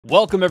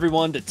Welcome,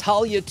 everyone, to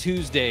Talia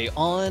Tuesday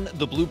on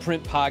the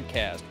Blueprint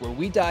Podcast, where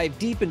we dive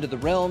deep into the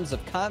realms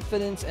of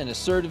confidence and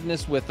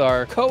assertiveness with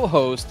our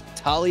co-host,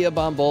 Talia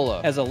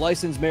Bombola. As a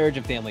licensed marriage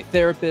and family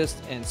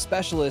therapist and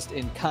specialist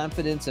in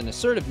confidence and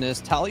assertiveness,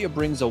 Talia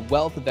brings a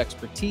wealth of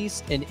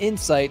expertise and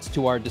insights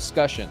to our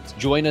discussions.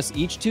 Join us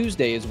each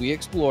Tuesday as we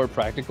explore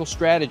practical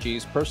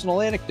strategies,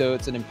 personal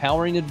anecdotes, and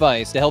empowering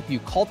advice to help you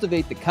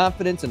cultivate the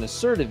confidence and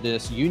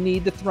assertiveness you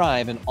need to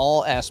thrive in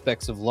all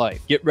aspects of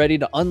life. Get ready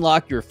to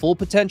unlock your full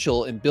potential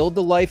and build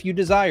the life you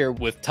desire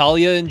with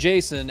Talia and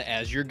Jason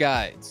as your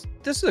guides.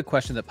 This is a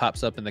question that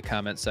pops up in the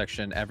comment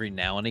section every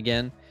now and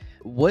again.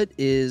 What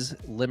is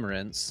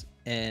limerence,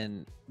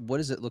 and what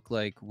does it look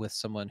like with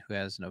someone who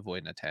has an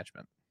avoidant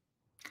attachment?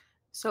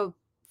 So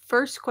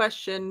first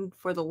question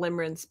for the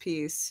limerence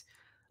piece.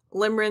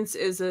 Limerence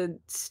is a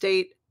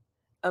state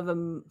of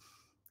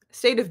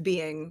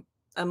being,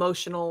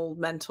 emotional,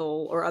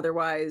 mental, or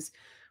otherwise,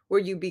 where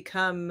you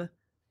become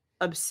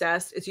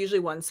obsessed. It's usually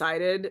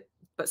one-sided,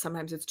 but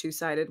sometimes it's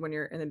two-sided when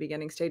you're in the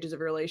beginning stages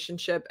of a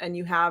relationship, and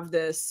you have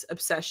this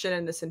obsession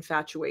and this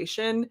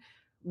infatuation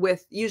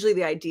with usually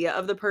the idea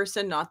of the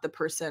person, not the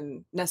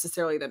person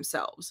necessarily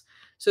themselves.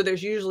 So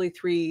there's usually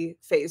three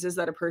phases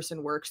that a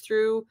person works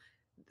through.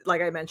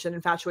 Like I mentioned,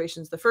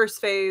 infatuation is the first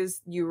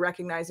phase, you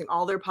recognizing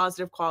all their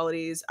positive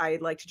qualities. I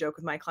like to joke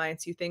with my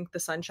clients, you think the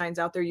sun shines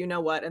out there, you know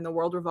what, and the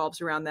world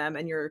revolves around them,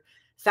 and you're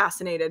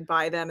fascinated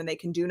by them, and they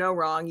can do no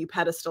wrong. You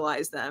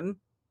pedestalize them.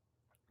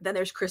 Then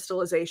there's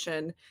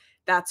crystallization.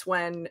 That's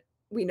when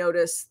we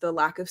notice the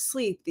lack of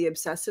sleep, the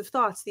obsessive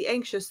thoughts, the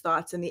anxious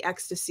thoughts, and the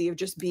ecstasy of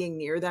just being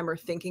near them or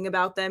thinking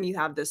about them. You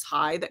have this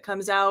high that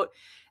comes out.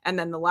 And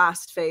then the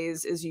last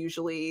phase is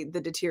usually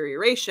the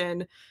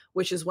deterioration,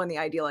 which is when the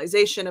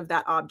idealization of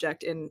that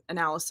object in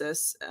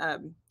analysis,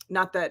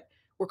 not that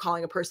we're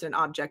calling a person an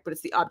object, but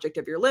it's the object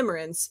of your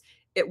limerence,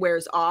 it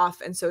wears off,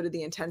 and so do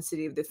the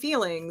intensity of the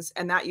feelings.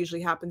 And that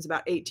usually happens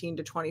about 18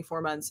 to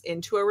 24 months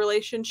into a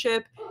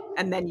relationship.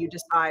 And then you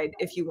decide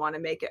if you want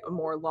to make it a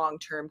more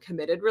long-term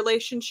committed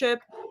relationship,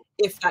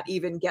 if that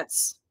even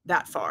gets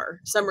that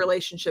far. Some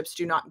relationships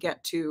do not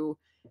get to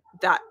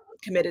that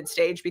committed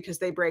stage because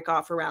they break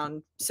off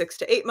around 6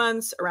 to 8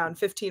 months. Around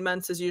 15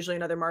 months is usually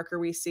another marker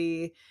we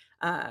see,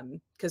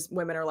 because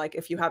women are like,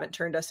 if you haven't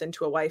turned us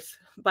into a wife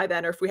by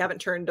then, or if we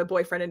haven't turned a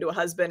boyfriend into a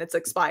husband, it's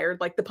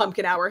expired. Like the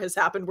pumpkin hour has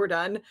happened, we're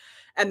done.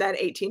 And then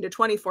 18 to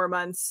 24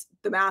 months,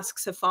 the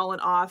masks have fallen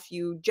off.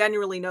 You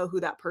genuinely know who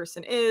that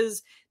person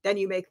is. Then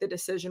you make the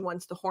decision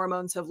once the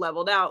hormones have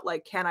leveled out,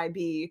 like, can I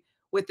be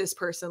with this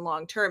person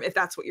long term, if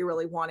that's what you're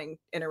really wanting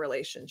in a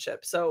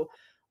relationship. So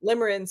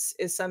limerence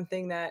is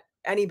something that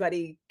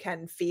anybody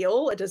can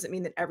feel. It doesn't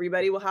mean that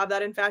everybody will have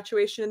that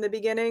infatuation in the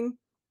beginning.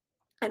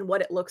 And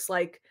what it looks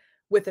like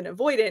with an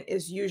avoidant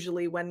is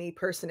usually when the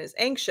person is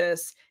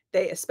anxious,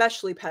 they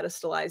especially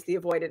pedestalize the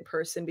avoidant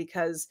person,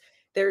 because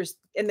there's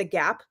in the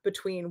gap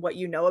between what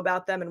you know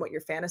about them and what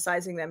you're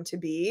fantasizing them to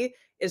be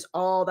is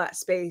all that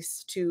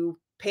space to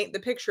paint the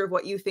picture of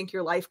what you think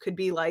your life could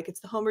be like. It's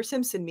the Homer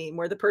Simpson meme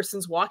where the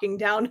person's walking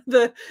down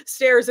the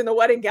stairs in the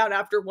wedding gown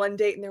after one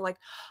date and they're like,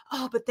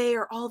 oh, but they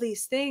are all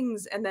these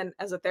things. And then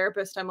as a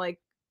therapist, I'm like,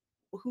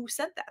 who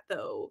said that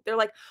though? They're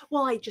like,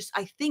 well, I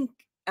think.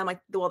 I'm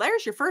like, well,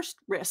 there's your first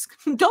risk.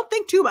 Don't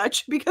think too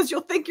much, because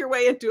you'll think your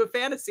way into a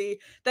fantasy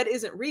that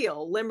isn't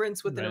real.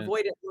 Limerence with an Right.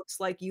 avoidant looks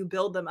like you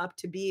build them up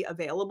to be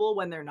available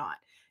when they're not.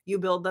 You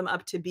build them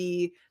up to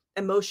be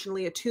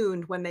emotionally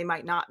attuned when they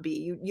might not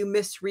be. You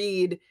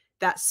misread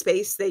that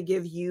space they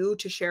give you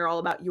to share all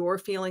about your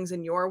feelings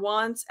and your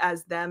wants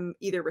as them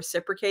either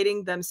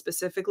reciprocating them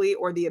specifically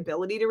or the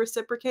ability to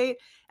reciprocate.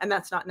 And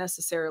that's not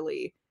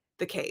necessarily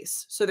the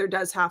case. So there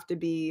does have to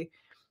be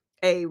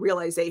a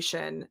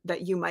realization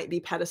that you might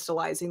be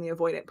pedestalizing the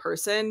avoidant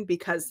person,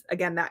 because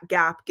again, that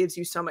gap gives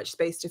you so much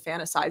space to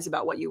fantasize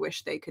about what you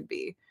wish they could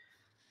be.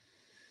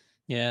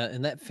 Yeah,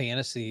 and that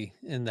fantasy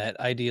and that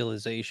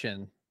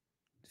idealization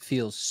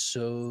feels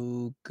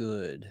so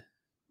good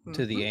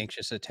to the Mhm.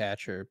 anxious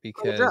attacher, Like a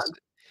because drug.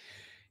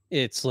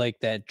 it's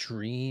like that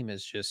dream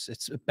is just,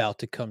 it's about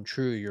to come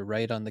true. You're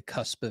right on the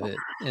cusp of it.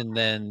 And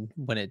then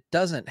when it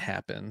doesn't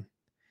happen,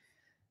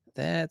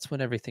 that's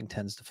when everything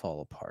tends to fall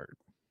apart.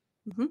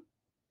 Mhm.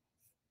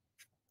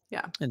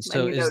 Yeah, And and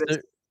so you notice.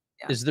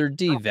 Yeah. is there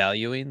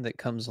devaluing that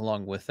comes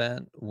along with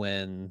that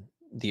when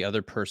the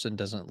other person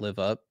doesn't live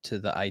up to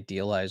the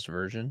idealized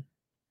version?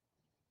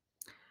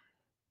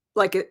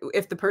 Like,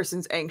 if the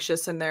person's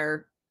anxious and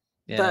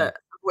Yeah. the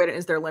avoidant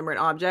is their limerent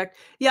object.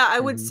 Yeah, I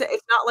would Mhm. say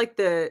it's not like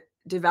the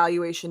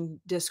devaluation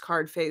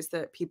discard phase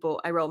that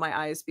people I roll my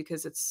eyes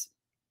because it's,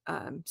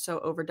 so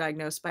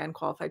overdiagnosed by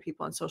unqualified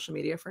people on social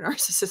media for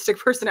narcissistic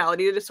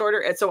personality disorder,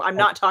 and so I'm Oh,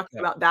 not talking yeah.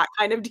 about that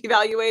kind of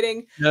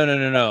devaluating. No, no,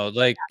 no, no,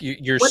 like,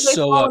 you're When they've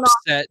so fallen off.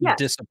 upset and Yes.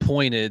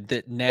 disappointed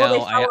that Well, now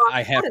they've fallen off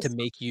I the have to pedestal.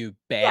 make you Yeah.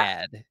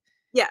 bad.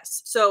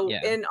 Yes. So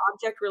Yeah. in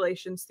object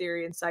relations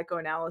theory and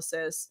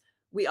psychoanalysis,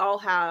 we all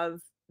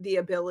have the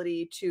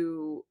ability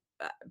to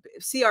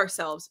see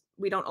ourselves.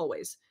 We don't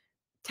always.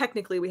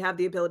 technically we have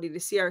the ability to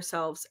see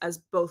ourselves as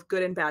both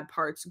good and bad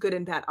parts, good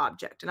and bad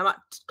object. And I'm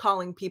not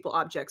calling people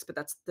objects, but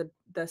that's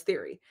the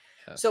theory.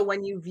 So Yes.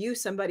 when you view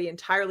somebody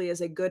entirely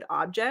as a good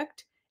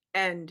object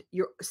and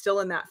you're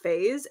still in that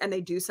phase and they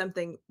do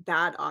something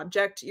bad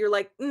object, you're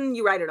like,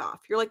 you write it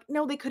off. You're like,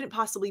 no, they couldn't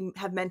possibly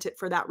have meant it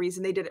for that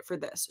reason. They did it for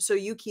this. So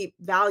you keep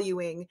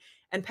valuing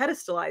and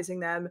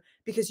pedestalizing them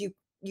because you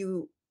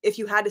if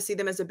you had to see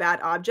them as a bad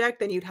object,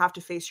 then you'd have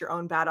to face your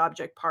own bad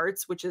object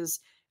parts, which is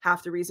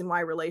half the reason why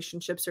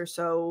relationships are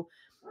so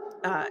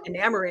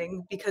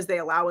enamoring because they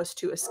allow us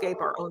to escape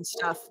our own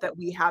stuff that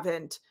we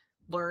haven't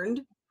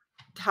learned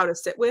how to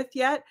sit with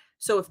yet.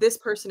 So if this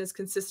person is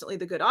consistently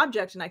the good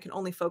object and I can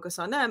only focus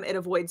on them, it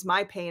avoids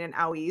my pain and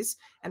owies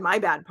and my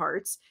bad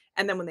parts.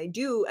 And then when they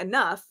do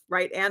enough,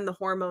 right, and the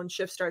hormone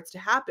shift starts to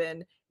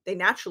happen, they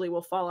naturally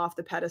will fall off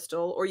the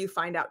pedestal, or you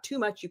find out too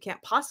much, you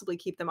can't possibly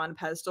keep them on a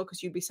pedestal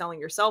because you'd be selling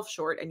yourself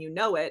short and you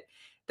know it,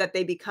 that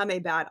they become a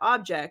bad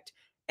object.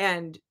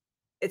 And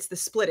it's the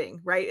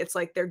splitting, right? It's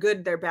like they're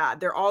good, they're bad.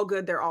 They're all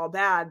good, they're all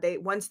bad. They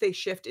once they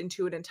shift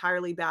into an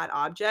entirely bad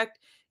object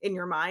in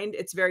your mind,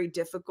 it's very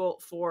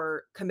difficult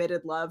for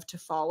committed love to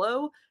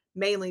follow,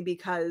 mainly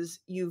because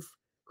you've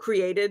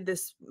created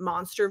this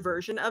monster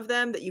version of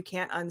them that you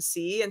can't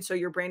unsee. And so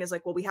your brain is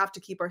like, well, we have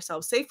to keep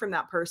ourselves safe from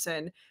that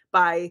person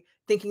by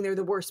thinking they're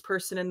the worst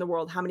person in the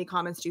world. How many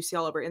comments do you see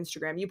all over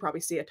Instagram? You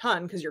probably see a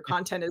ton because your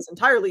content is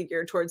entirely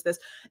geared towards this.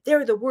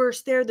 They're the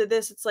worst, they're the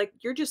this. It's like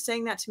you're just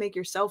saying that to make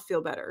yourself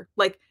feel better.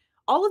 Like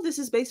all of this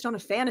is based on a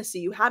fantasy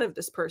you had of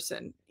this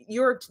person.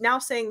 You're now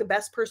saying the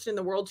best person in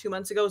the world 2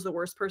 months ago is the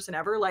worst person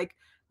ever. Like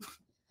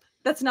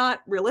that's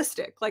not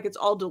realistic. Like it's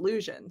all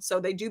delusion. So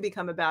they do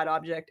become a bad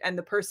object and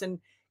the person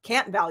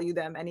can't value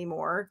them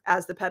anymore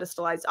as the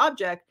pedestalized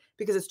object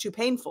because it's too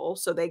painful.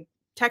 So they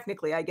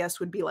technically, I guess,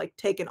 would be like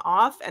taken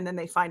off and then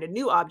they find a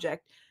new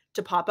object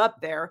to pop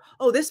up there.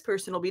 Oh, this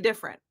person will be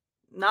different.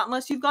 Not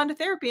unless you've gone to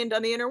therapy and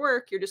done the inner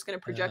work. You're just going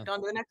to Yeah. project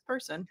onto the next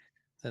person.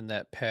 Then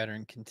that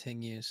pattern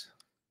continues.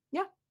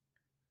 Yeah,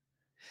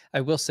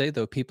 I will say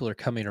though, people are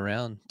coming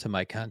around to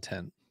my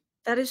content.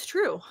 that is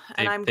true.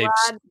 And They've I'm they've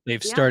s glad.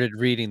 they've Yeah, started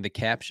reading the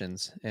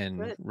captions and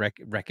good.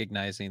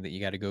 recognizing that you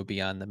gotta go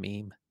beyond the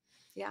meme.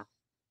 Yeah, it's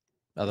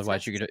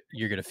Otherwise, necessary.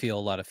 you're gonna feel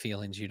a lot of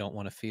feelings you don't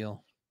wanna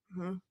feel.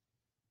 Mhm.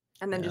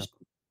 And then Yeah. just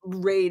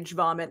rage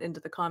vomit into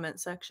the comment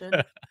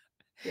section.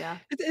 Yeah,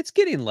 It's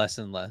getting less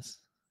and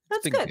less.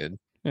 It's that's been good. good.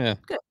 Yeah.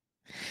 Good.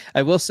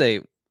 I will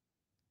say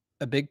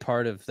a big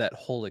part of that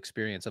whole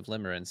experience of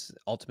limerence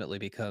ultimately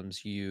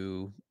becomes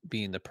you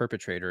being the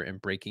perpetrator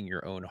and breaking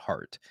your own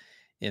heart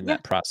in Yeah.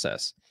 that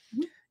process.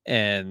 Mhm.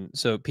 And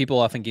so people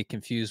often get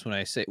confused when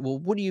I say, "Well,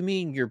 what do you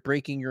mean you're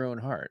breaking your own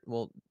heart?"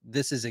 Well,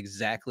 this is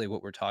exactly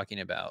what we're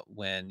talking about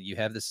when you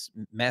have this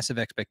massive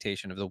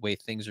expectation of the way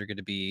things are going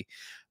to be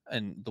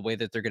and the way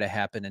that they're going to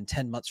happen. And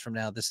 10 months from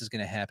now, this is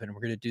going to happen. And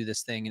we're going to do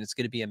this thing and it's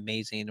going to be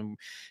amazing. And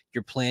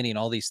you're planning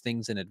all these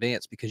things in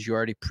advance because you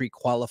already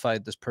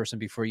pre-qualified this person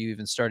before you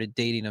even started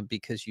dating them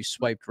because you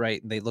swiped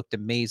right and they looked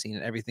amazing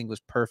and everything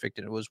was perfect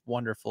and it was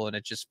wonderful. And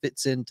it just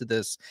fits into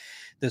this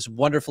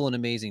wonderful and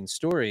amazing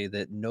story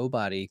that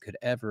nobody could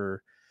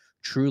ever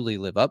truly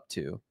live up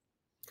to.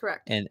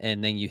 Correct.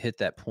 And then you hit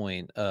that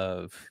point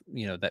of,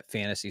 that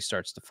fantasy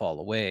starts to fall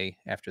away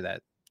after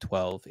that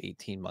 12,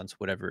 18 months,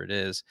 whatever it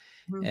is.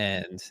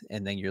 Mhm.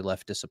 And then you're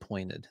left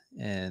disappointed.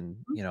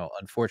 And, Mhm.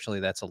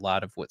 unfortunately, that's a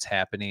lot of what's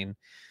happening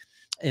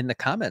in the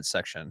comments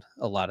section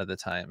a lot of the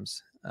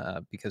times,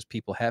 because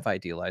people have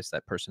idealized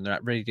that person. They're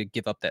not ready to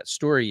give up that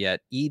story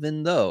yet,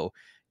 even though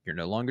you're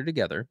no longer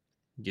together.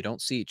 You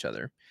don't see each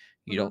other.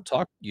 You Mhm. don't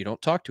talk. You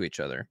don't talk to each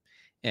other,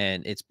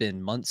 and it's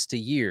been months to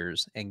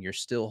years, and you're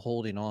still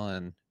holding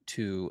on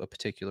to a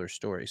particular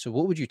story. So,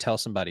 what would you tell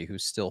somebody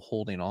who's still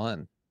holding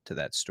on to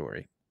that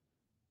story?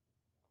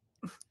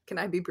 Can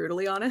I be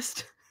brutally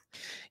honest?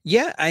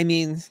 Yeah, I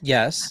mean,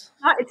 yes.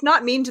 It's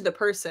not mean to the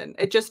person.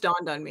 It just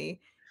dawned on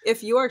me.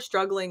 If you are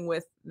struggling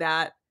with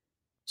that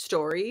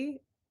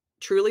story,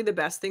 truly the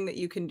best thing that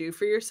you can do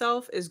for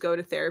yourself is go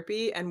to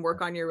therapy and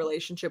work on your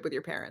relationship with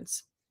your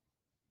parents.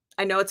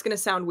 I know it's gonna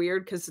sound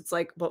weird because it's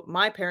like, "But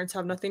my parents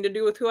have nothing to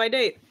do with who I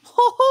date."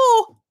 Ho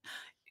ho!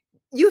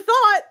 You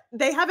thought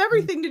they have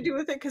everything to do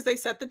with it because they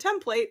set the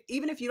template.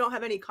 Even if you don't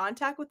have any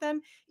contact with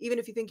them, even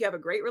if you think you have a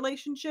great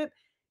relationship,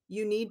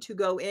 you need to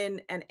go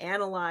in and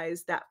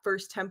analyze that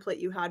first template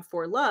you had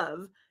for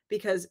love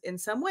because in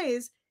some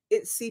ways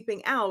it's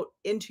seeping out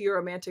into your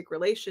romantic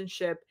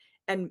relationship.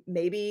 And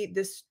maybe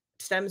this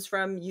stems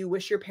from you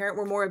wish your parent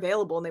were more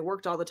available and they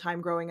worked all the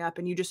time growing up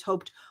and you just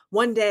hoped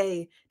one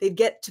day they'd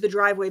get to the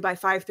driveway by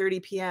 5:30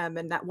 p.m.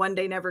 and that one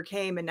day never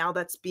came and now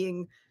that's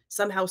being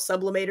somehow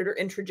sublimated or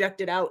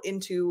introjected out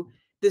into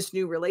this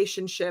new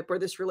relationship or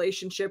this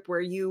relationship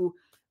where you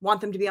want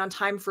them to be on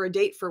time for a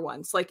date for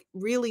once. Like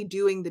really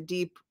doing the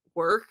deep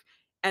work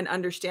and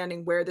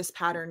understanding where this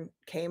pattern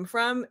came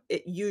from.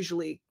 It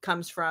usually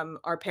comes from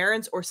our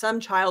parents or some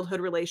childhood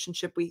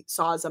relationship we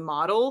saw as a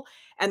model.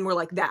 And we're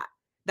like,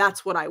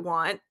 that's what I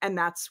want. And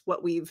that's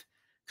what we've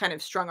kind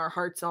of strung our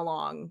hearts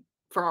along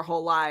for our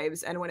whole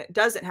lives. And when it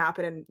doesn't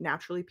happen, and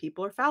naturally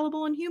people are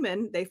fallible and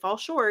human, they fall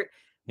short.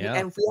 Yeah.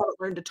 And if we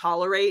haven't learned to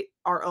tolerate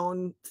our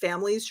own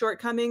family's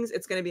shortcomings,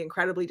 it's going to be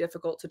incredibly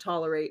difficult to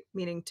tolerate,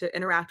 meaning to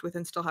interact with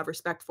and still have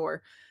respect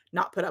for,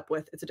 not put up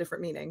with. It's a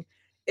different meaning.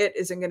 It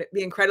isn't going to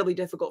be incredibly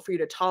difficult for you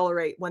to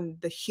tolerate when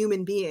the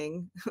human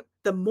being,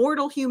 the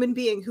mortal human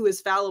being who is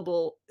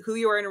fallible, who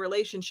you are in a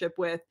relationship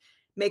with,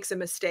 makes a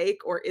mistake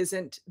or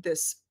isn't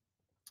this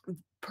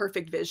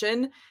perfect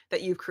vision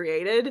that you've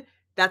created.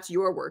 That's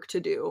your work to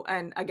do.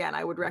 And again,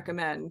 I would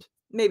recommend,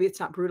 maybe it's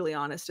not brutally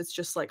honest, it's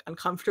just like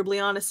uncomfortably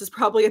honest is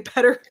probably a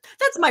better,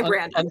 that's my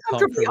brand,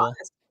 uncomfortably Uncomfortable.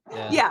 honest.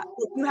 Yeah. Yeah,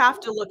 like, you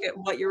have to look at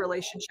what your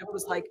relationship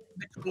was like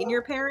between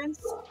your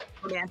parents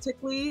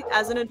romantically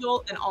as an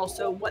adult, and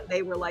also what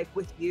they were like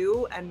with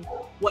you, and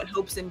what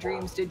hopes and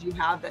dreams did you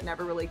have that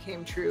never really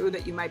came true,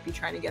 that you might be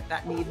trying to get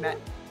that need met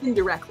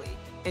indirectly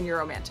in your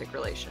romantic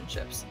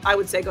relationships. I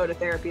would say go to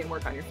therapy and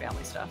work on your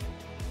family stuff.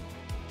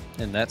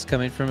 And that's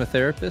coming from a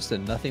therapist,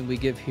 and nothing we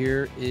give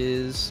here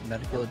is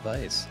medical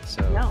advice.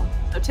 So No.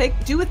 So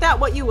do with that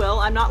what you will.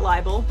 I'm not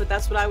liable, but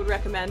that's what I would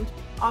recommend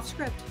off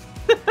script.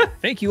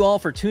 thank you all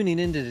for tuning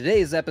into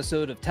today's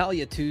episode of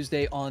Talia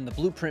Tuesday on the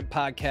Blueprint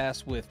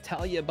Podcast with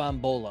Talia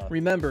Bombola.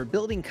 Remember,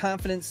 building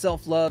confidence,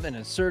 self-love, and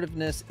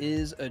assertiveness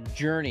is a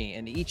journey,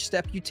 and each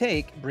step you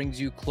take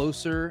brings you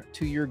closer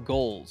to your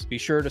goals. Be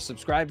sure to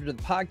subscribe to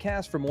the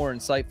podcast for more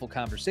insightful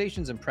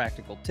conversations and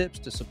practical tips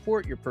to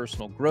support your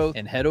personal growth,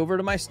 and head over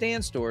to my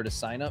Stand store to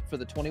sign up for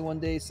the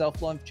 21-day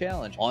self-love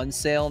challenge, on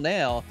sale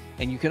now.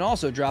 And you can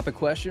also drop a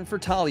question for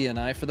Talia and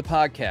I for the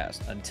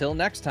podcast. Until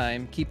next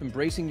time, keep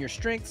embracing your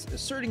strengths,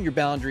 asserting your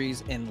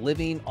boundaries, and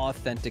living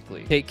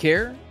authentically. Take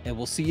care, and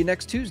we'll see you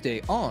next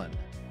Tuesday on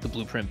the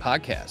Blueprint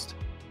Podcast.